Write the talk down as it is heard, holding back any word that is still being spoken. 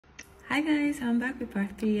Hi guys, I'm back with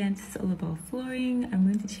part 3 and it's all about flooring. I'm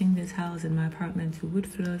going to change this house in my apartment to wood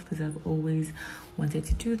floors because I've always wanted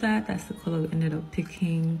to do that. That's the color we ended up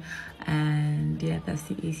picking, and yeah, that's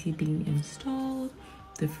the AC being installed.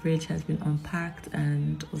 The fridge has been unpacked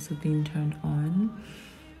and also being turned on.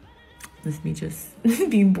 That's me just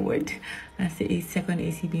being bored. That's the second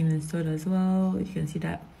AC being installed as well. You can see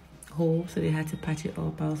that hole, so they had to patch it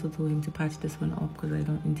up. I also told him to patch this one up because I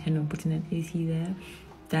don't intend on putting an AC there.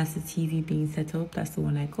 That's the TV being set up. That's the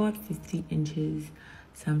one I got, 50 inches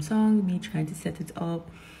Samsung. Me trying to set it up.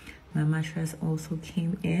 My mattress also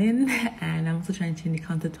came in, and I'm also trying to change the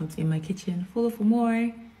countertops in my kitchen. Follow for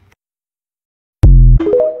more.